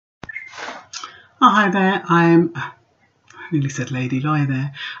Oh, hi there. I nearly said lady lawyer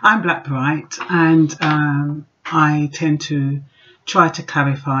there. I'm Blackbright, and I tend to try to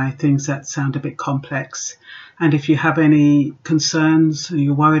clarify things that sound a bit complex. And if you have any concerns or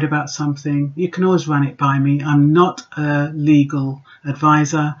you're worried about something, you can always run it by me. I'm not a legal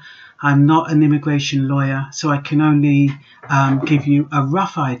advisor. I'm not an immigration lawyer, so I can only give you a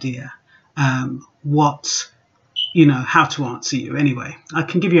rough idea how to answer you. Anyway, I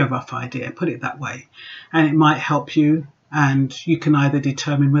can give you a rough idea, put it that way, and it might help you, and you can either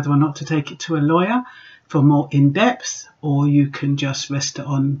determine whether or not to take it to a lawyer for more in-depth, or you can just rest it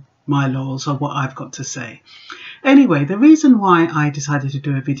on my laurels or what I've got to say. Anyway, the reason why I decided to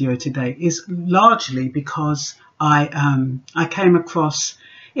do a video today is largely because I came across,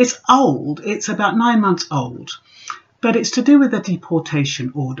 it's old, it's about 9 months old, but it's to do with a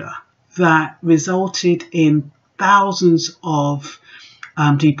deportation order that resulted in thousands of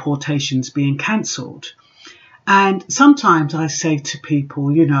deportations being cancelled. And sometimes I say to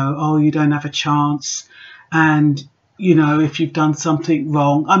people, oh, you don't have a chance, and if you've done something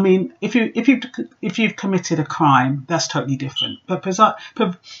wrong. I mean, if you've committed a crime, that's totally different. But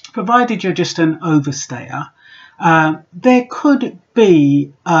provided you're just an overstayer, there could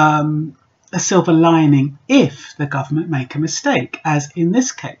be a silver lining if the government make a mistake, as in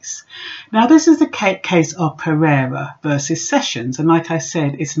this case. Now, this is the case of Pereira versus Sessions, and like I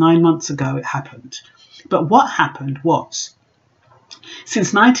said, it's 9 months ago it happened. But what happened was,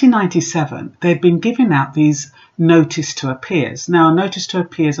 since 1997, they've been giving out these notice to appears. Now, notice to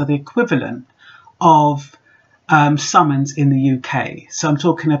appears are the equivalent of summons in the UK. So I'm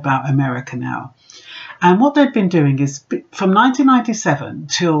talking about America now. And what they've been doing is, from 1997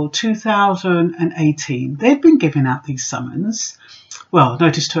 till 2018, they've been giving out these summons, well,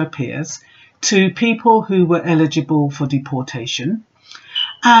 notice to appears, to people who were eligible for deportation.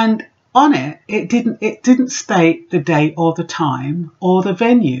 And on it, it didn't state the date or the time or the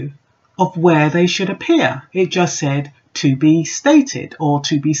venue of where they should appear. It just said to be stated or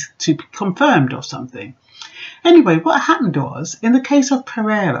to be confirmed or something. Anyway, what happened was, in the case of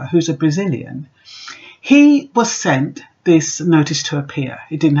Pereira, who's a Brazilian, he was sent this notice to appear.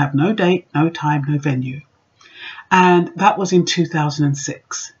 It didn't have no date, no time, no venue. And that was in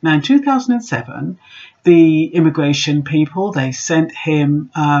 2006. Now, in 2007, the immigration people, they sent him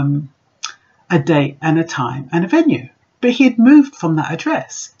a date and a time and a venue. But he had moved from that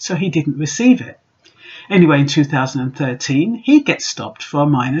address, so he didn't receive it. Anyway, in 2013, he gets stopped for a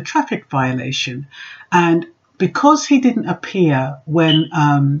minor traffic violation. And because he didn't appear when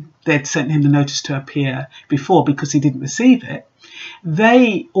they'd sent him the notice to appear before, because he didn't receive it,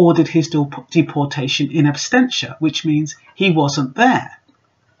 they ordered his deportation in absentia, which means he wasn't there.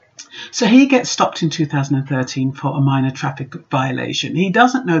 So he gets stopped in 2013 for a minor traffic violation. He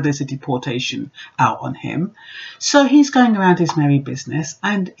doesn't know there's a deportation out on him. So he's going around his merry business,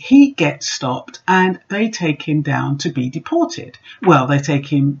 and he gets stopped, and they take him down to be deported. Well, they take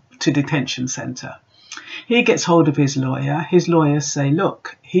him to detention centre. He gets hold of his lawyer. His lawyers say,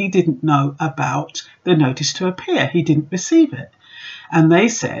 look, he didn't know about the notice to appear. He didn't receive it. And they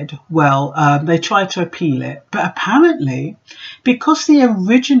said, well, they tried to appeal it. But apparently, because the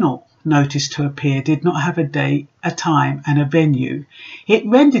original notice to appear did not have a date, a time and a venue, it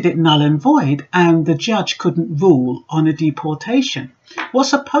rendered it null and void, and the judge couldn't rule on a deportation.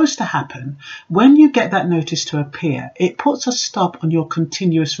 What's supposed to happen when you get that notice to appear, it puts a stop on your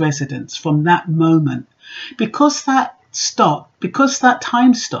continuous residence from that moment. Because that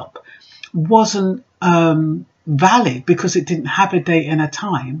time stop wasn't valid, because it didn't have a date and a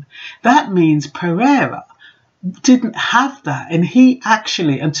time, that means Pereira didn't have that, and he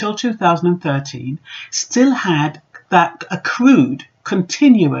actually, until 2013, still had that accrued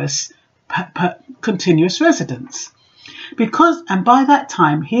continuous residence, and by that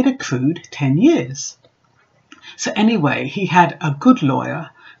time he had accrued 10 years. So anyway, he had a good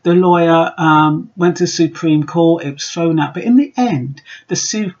lawyer. The lawyer went to the Supreme Court. It was thrown out, but in the end, the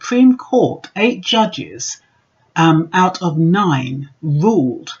Supreme Court, 8 judges out of 9,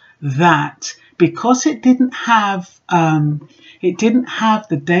 ruled that because it didn't have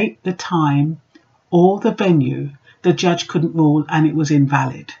the date, the time, or the venue, the judge couldn't rule, and it was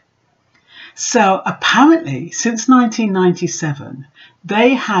invalid. So apparently, since 1997,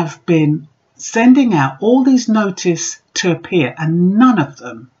 they have been sending out all these notice to appear, and none of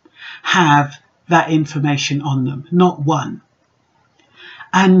them have that information on them, not one.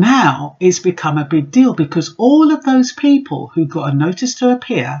 And now it's become a big deal, because all of those people who got a notice to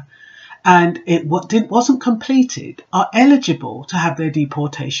appear and it wasn't completed are eligible to have their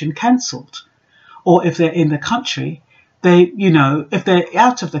deportation cancelled. Or if they're in the country, they, you know, if they're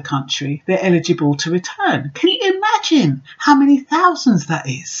out of the country, they're eligible to return. Can you imagine how many thousands that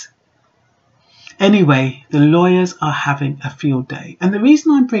is? Anyway, the lawyers are having a field day. And the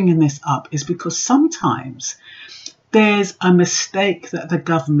reason I'm bringing this up is because sometimes there's a mistake that the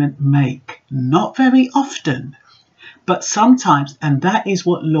government make, not very often, but sometimes, and that is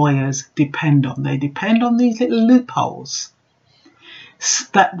what lawyers depend on. They depend on these little loopholes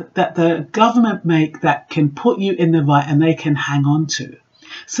that the government make that can put you in the right and they can hang on to.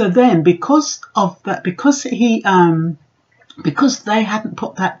 So then, because of that, because they hadn't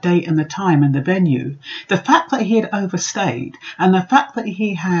put that date and the time and the venue, the fact that he had overstayed and the fact that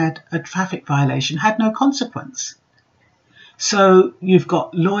he had a traffic violation had no consequence. So you've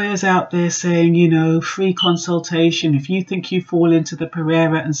got lawyers out there saying, you know, free consultation. If you think you fall into the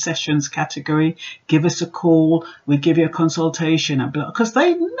Pereira and Sessions category, give us a call. We give you a consultation, because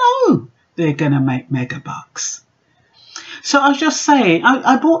they know they're going to make mega bucks. So I was just saying,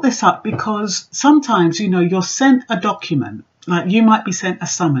 I brought this up because sometimes, you know, you're sent a document, like you might be sent a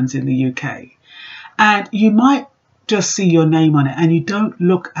summons in the UK, and you might just see your name on it and you don't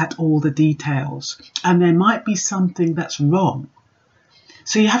look at all the details, and there might be something that's wrong.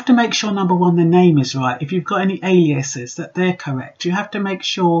 So you have to make sure, number one, the name is right. If you've got any aliases, that they're correct. You have to make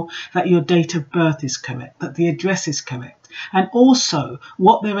sure that your date of birth is correct, that the address is correct, and also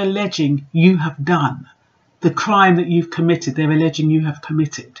what they're alleging you have done. The crime that you've committed, they're alleging you have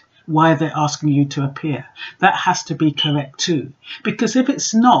committed. Why they're asking you to appear. That has to be correct too. Because if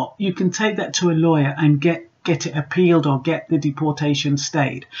it's not, you can take that to a lawyer and get it appealed or get the deportation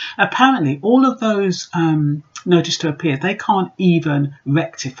stayed. Apparently, all of those notice to appear, they can't even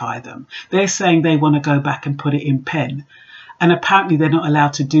rectify them. They're saying they want to go back and put it in pen. And apparently they're not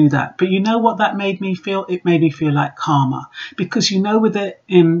allowed to do that. But you know what that made me feel? It made me feel like karma. Because you know, with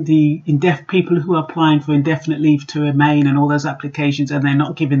people who are applying for indefinite leave to remain and all those applications, and they're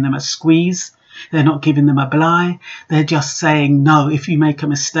not giving them a squeeze, they're not giving them a bly, they're just saying, no, if you make a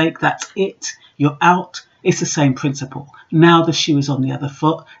mistake, that's it, you're out. It's the same principle. Now the shoe is on the other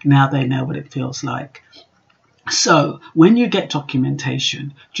foot. Now they know what it feels like. So when you get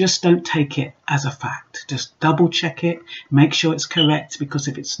documentation, just don't take it as a fact. Just double check it, make sure it's correct, because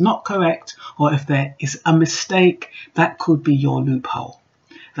if it's not correct or if there is a mistake, that could be your loophole.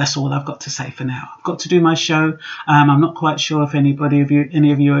 That's all I've got to say for now. I've got to do my show. I'm not quite sure if any of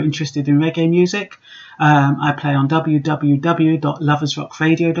you are interested in reggae music. I play on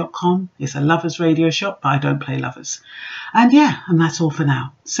www.loversrockradio.com. It's a lovers radio shop, but I don't play lovers. And yeah, and that's all for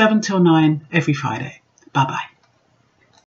now. 7 till 9 every Friday. Bye-bye.